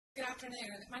Good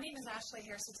afternoon. My name is Ashley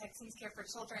Harris with Texans Care for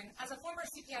Children. As a former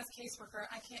CPS caseworker,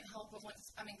 I can't help but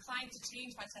I'm inclined to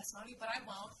change my testimony, but I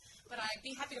won't. But I'd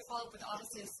be happy to follow up with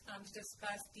offices to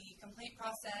discuss the complaint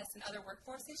process and other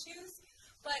workforce issues.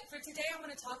 But for today, I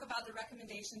want to talk about the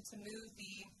recommendation to move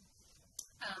the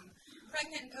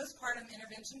Pregnant and Postpartum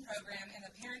Intervention Program and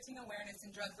the Parenting Awareness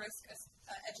and Drug Risk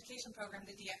Education Program,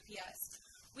 the DFPS.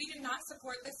 We do not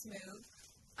support this move.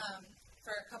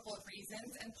 For a couple of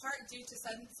reasons, in part due to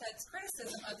Sunset's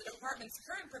criticism of the department's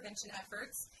current prevention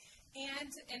efforts, and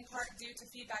in part due to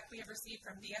feedback we have received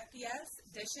from DFPS,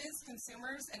 DISHES,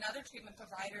 consumers, and other treatment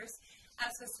providers. As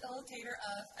facilitator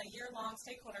of a year-long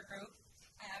stakeholder group,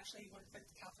 I actually worked with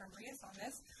Catherine Brias on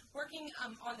this, working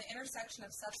on the intersection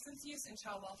of substance use and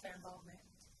child welfare involvement.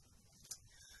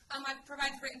 I've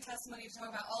provided written testimony to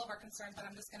talk about all of our concerns, but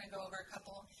I'm just going to go over a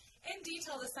couple. In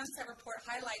detail, the Sunset Report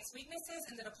highlights weaknesses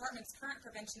in the department's current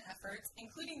prevention efforts,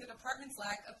 including the department's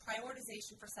lack of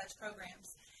prioritization for such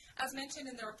programs. As mentioned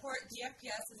in the report,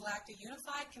 DFPS has lacked a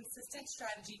unified, consistent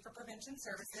strategy for prevention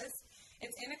services.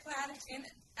 Its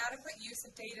inadequate use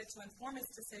of data to inform its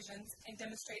decisions and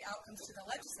demonstrate outcomes to the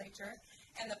legislature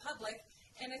and the public,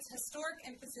 and its historic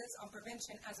emphasis on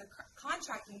prevention as a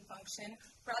contracting function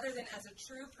rather than as a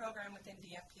true program within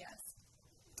DFPS.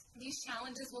 These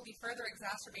challenges will be further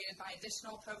exacerbated by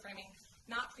additional programming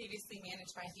not previously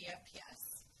managed by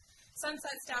DFPS.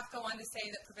 Sunset staff go on to say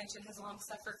that prevention has long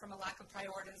suffered from a lack of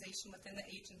prioritization within the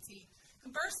agency.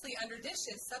 Conversely, under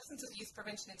DISHES, substance abuse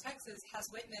prevention in Texas has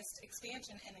witnessed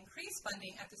expansion and increased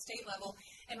funding at the state level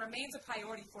and remains a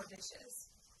priority for DISHES.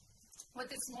 With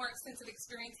its more extensive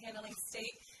experience handling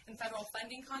state and federal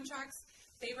funding contracts,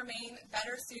 they remain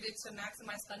better suited to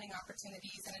maximize funding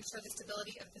opportunities and ensure the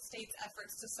stability of the state's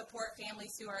efforts to support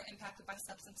families who are impacted by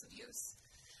substance abuse.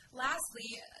 Lastly,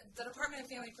 the Department of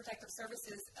Family Protective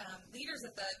Services leaders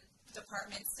at the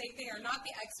department state they are not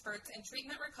the experts in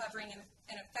treatment, recovery,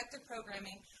 and effective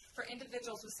programming for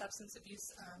individuals with substance abuse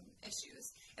issues.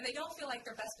 And they don't feel like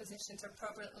they're best positioned to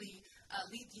appropriately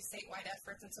lead these statewide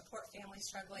efforts and support families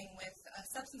struggling with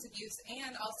substance abuse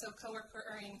and also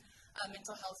co-occurring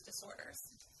mental health disorders.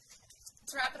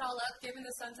 To wrap it all up, given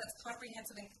the Sunset's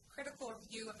comprehensive and critical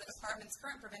review of the department's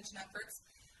current prevention efforts,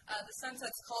 the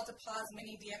Sunset's call to pause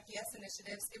many DFPS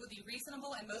initiatives, it would be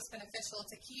reasonable and most beneficial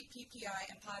to keep PPI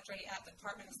and Padre at the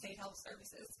Department of State Health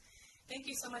Services. Thank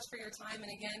you so much for your time,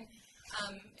 and again,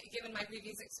 given my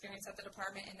previous experience at the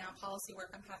department and now policy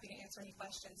work, I'm happy to answer any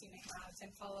questions you may have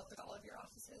and follow up with all of your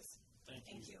offices.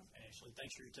 Thank you, Ashley.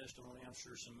 Thanks for your testimony. I'm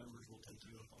sure some members will take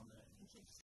you up on that. Thank you.